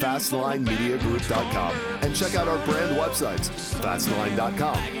 visit FastlineMediaGroup.com and check out our brand websites,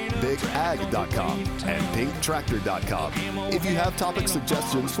 Fastline.com, BigAg.com, and PinkTractor.com. If you have topic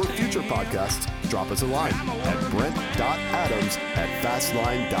suggestions for future podcasts, drop us a line at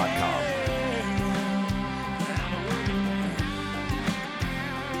Brent.Adams@Fastline.com.